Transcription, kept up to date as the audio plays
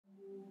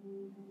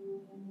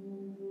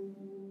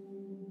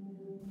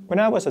When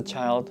I was a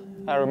child,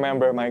 I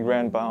remember my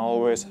grandpa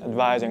always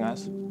advising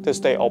us to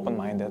stay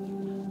open-minded.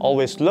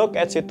 Always look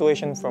at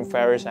situations from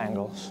various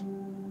angles.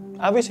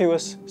 I wish he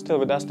was still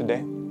with us today.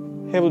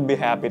 He would be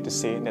happy to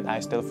see that I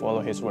still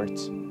follow his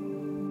words.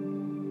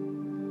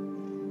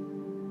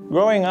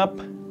 Growing up,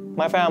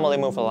 my family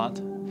moved a lot.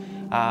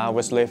 I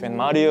was living in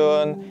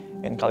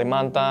Madiun, in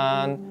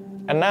Kalimantan,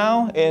 and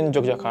now in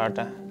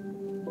Yogyakarta.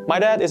 My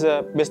dad is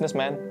a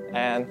businessman,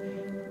 and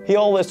he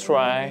always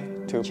tried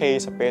to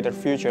chase a better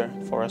future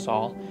for us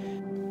all.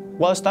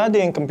 While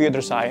studying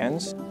computer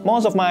science,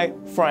 most of my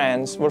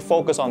friends were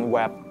focused on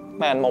web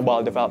and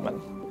mobile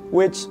development,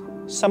 which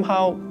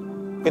somehow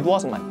it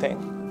wasn't my thing.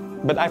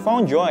 But I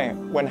found joy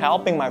when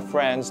helping my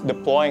friends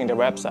deploying their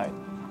website.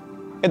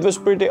 It was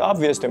pretty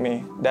obvious to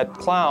me that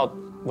cloud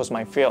was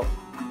my field.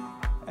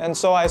 And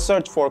so I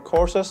searched for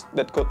courses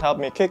that could help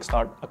me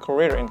kickstart a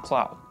career in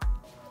cloud.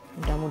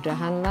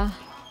 Mudah-mudahan lah,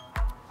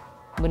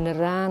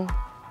 beneran,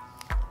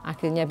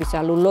 akhirnya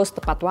bisa lulus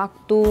tepat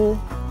waktu,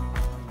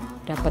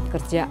 dapat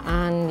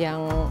kerjaan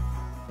yang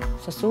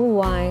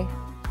sesuai.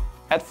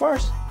 At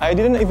first, I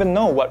didn't even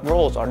know what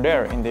roles are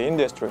there in the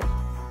industry.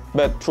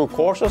 But through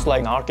courses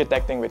like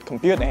Architecting with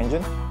Compute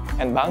Engine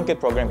and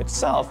Bangkit Program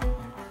itself,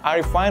 I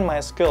refined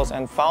my skills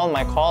and found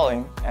my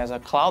calling as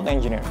a cloud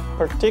engineer,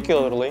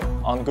 particularly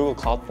on Google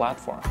Cloud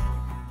Platform.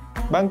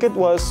 Bangkit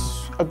was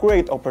a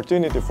great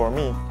opportunity for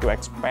me to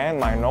expand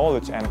my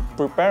knowledge and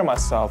prepare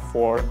myself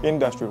for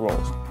industry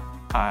roles.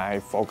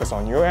 I focus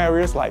on new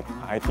areas like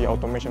IT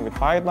automation with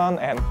Python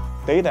and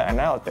data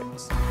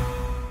analytics.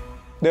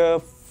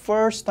 The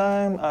first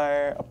time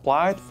I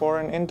applied for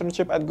an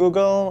internship at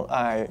Google,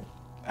 I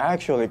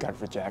actually got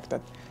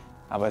rejected.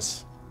 I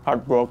was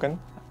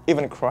heartbroken,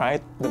 even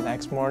cried the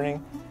next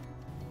morning.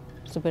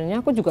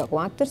 Sebenarnya aku juga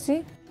khawatir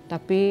sih,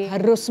 tapi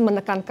harus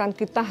menekankan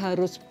kita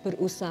harus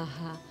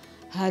berusaha,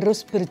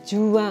 harus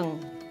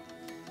berjuang.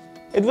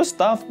 It was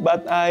tough,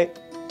 but I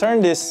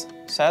turned this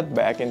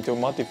setback into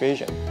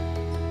motivation.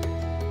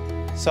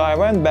 So I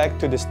went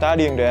back to the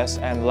studying desk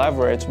and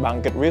leveraged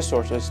Bangkit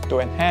resources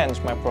to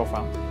enhance my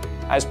profile.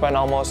 I spent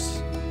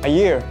almost a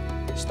year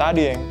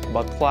studying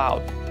about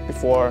cloud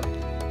before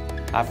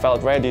I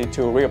felt ready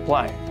to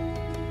reapply.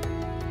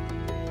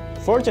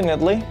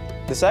 Fortunately,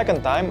 the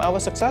second time I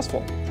was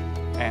successful,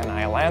 and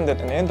I landed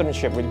an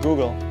internship with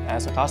Google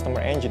as a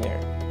customer engineer.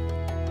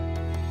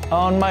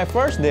 On my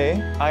first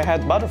day, I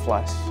had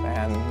butterflies,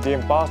 and the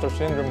imposter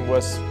syndrome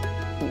was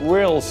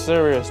real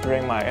serious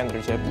during my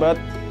internship,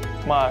 but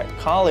my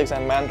colleagues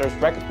and mentors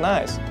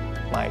recognized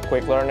my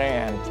quick learning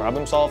and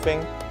problem solving,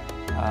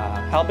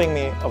 helping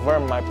me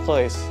affirm my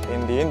place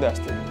in the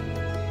industry.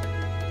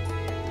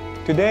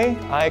 Today,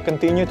 I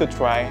continue to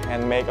try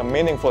and make a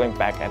meaningful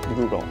impact at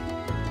Google.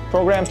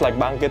 Programs like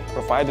Bangkit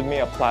provided me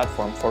a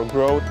platform for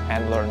growth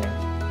and learning.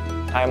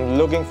 I'm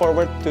looking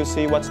forward to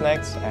see what's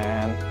next,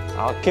 and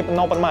I'll keep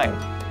an open mind,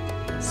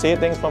 see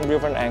things from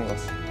different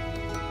angles,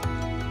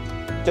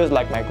 just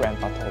like my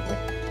grandpa told me.